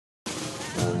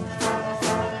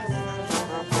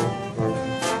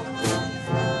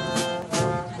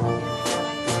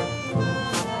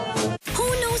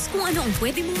ano ang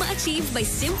pwede mong ma-achieve by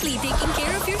simply taking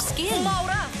care of your skin.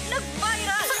 Maura,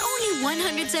 nag-viral! For only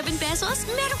 107 pesos,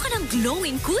 meron ka ng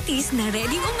glowing cuties na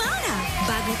ready umaura.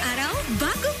 Bagong araw,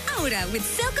 bagong aura with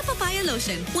Silka Papaya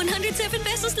Lotion. 107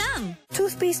 pesos lang.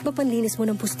 Toothpaste ba panlinis mo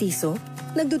ng pustiso?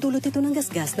 Nagdudulot ito ng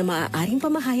gasgas na maaaring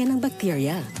pamahayan ng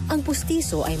bakterya. Ang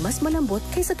pustiso ay mas malambot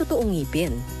kaysa totoong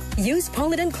ngipin. Use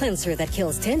Polident Cleanser that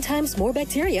kills 10 times more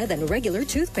bacteria than regular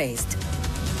toothpaste.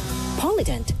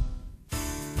 Polident.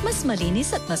 Mas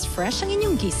malinis at mas fresh ang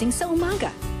inyong gising sa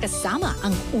umaga. Kasama ang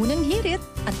Unang Hirit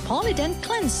at Polident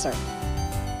Cleanser.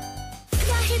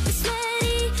 Kahit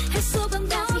steady, has sobrang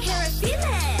bouncy hair, I feel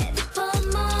it.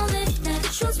 Palmolive,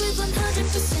 naturals with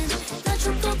 100%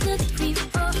 natural chocolate cream.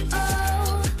 Oh,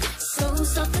 oh, so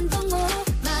soft and bango.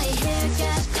 My hair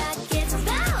got that gets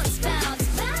bounce, bounce,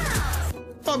 bounce.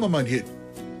 Pamamanhid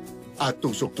at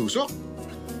tusok-tusok?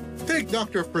 Take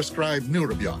doctor-prescribed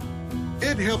Neurobion.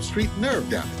 It helps treat nerve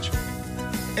damage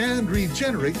and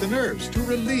regenerate the nerves to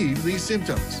relieve these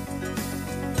symptoms.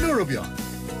 Neurobion.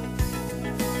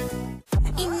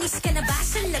 Inis ka na ba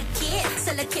sa lagkit?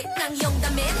 Sa lagkit ng iyong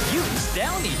damit? Use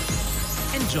Downy.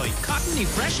 Enjoy cottony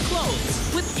fresh clothes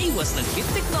with Iwas Lagkit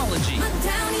technology.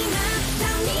 Mag-Downy na,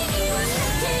 Downy, Iwas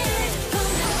Lagkit.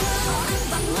 Bango, ang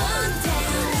bango,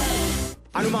 Downy.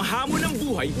 Anumang hamon ng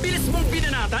buhay, bilis mong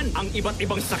binanatan ang iba't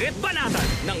ibang sakit banatan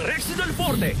ng Rexidol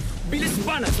Forte. Bilis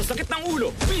banat sa sakit ng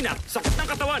ulo, pinat, sakit ng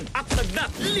katawan, at lagnat,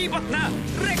 lipat na!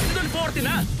 Rexidol Forte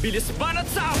na! Bilis banat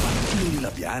sa apat!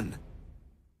 Lulap yan.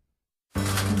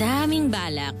 Daming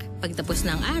balak. Pagtapos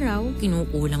ng araw,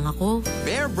 kinukulang ako.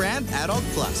 Bear Brand Adult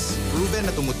Plus. Proven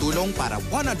na tumutulong para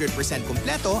 100%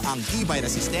 kumpleto ang tibay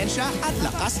resistensya at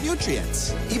lakas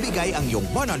nutrients. Ibigay ang iyong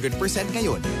 100%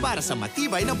 ngayon para sa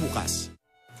matibay na bukas.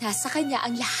 Nasa kanya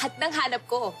ang lahat ng hanap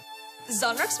ko.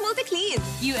 Zonrox Multi-Clean.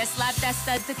 US lab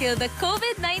tested to kill the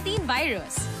COVID-19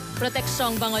 virus.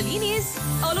 Proteksyong bangolinis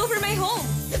all over my home.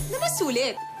 Na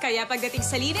masulit. Kaya pagdating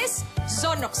sa linis,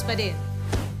 Zonrox pa din.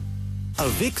 A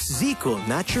Vicks Zzzquil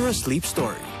Natura Sleep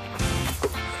Story.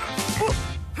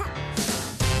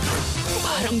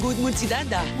 Parang good mood si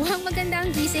Dada. Mukhang maganda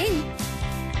ang gising.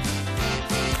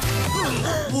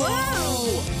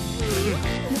 Wow!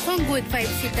 Mukhang good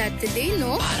vibes si Dad today,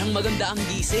 no? Parang maganda ang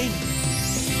gising.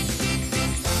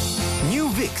 New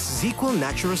Vicks Zzzquil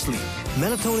Natura Sleep.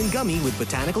 Melatonin gummy with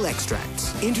botanical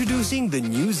extracts. Introducing the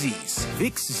new Z's.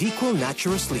 Vicks Zzzquil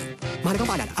Natura Sleep. Mahalagang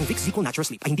paalala, ang Vicks Zzzquil Natura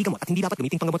Sleep ay hindi gamot at hindi dapat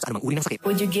gamiting panggamot sa anumang uri ng sakit.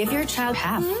 Would you give your child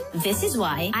half? This is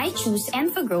why I choose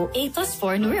Enfagrow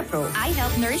 8+4 NuraPro. I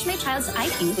help nourish my child's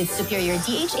IQ with superior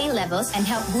DHA levels and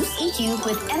help boost EQ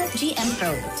with NFG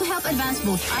Pro to help advance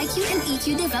both IQ and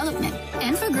EQ development.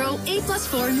 Enfagrow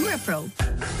 8+4 NuraPro.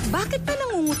 Bakit pa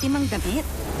nangungutim ang damit?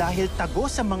 Dahil tago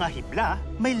sa mga hibla,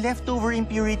 may leftover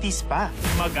impurities pa.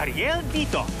 Mag-Ariel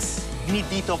Detox.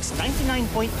 Ni-detox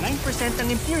 99.9% ng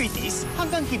impurities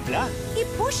hanggang hibla.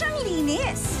 I-push ang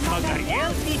linis.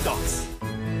 Mag-Ariel Detox.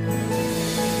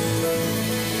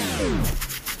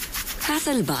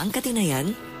 Hassle ba ang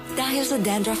katinayan? Dahil sa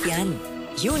dandruff yan.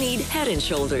 You need Head &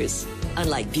 Shoulders.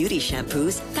 Unlike beauty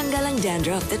shampoos, tanggal ang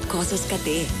dandruff that causes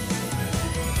kate.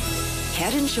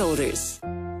 Head & Shoulders.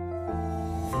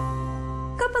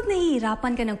 Kapag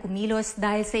nahihirapan ka ng kumilos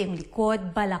dahil sa iyong likod,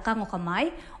 balakang o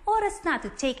kamay, oras na to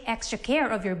take extra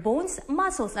care of your bones,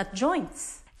 muscles at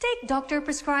joints. Take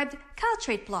doctor-prescribed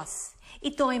Caltrate Plus.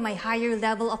 Ito ay may higher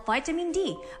level of vitamin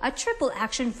D, a triple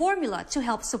action formula to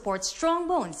help support strong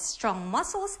bones, strong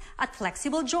muscles at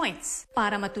flexible joints.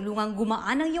 Para matulungang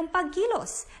gumaan ang iyong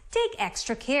pagkilos, take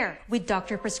extra care with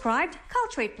doctor-prescribed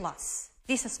Caltrate Plus.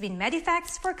 This has been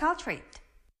Medifacts for Caltrate.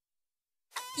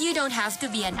 You don't have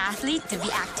to be an athlete to be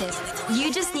active.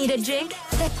 You just need a drink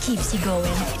that keeps you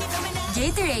going.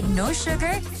 Gatorade No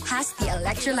Sugar has the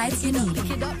electrolytes you need.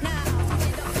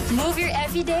 Move your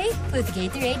everyday with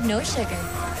Gatorade No Sugar.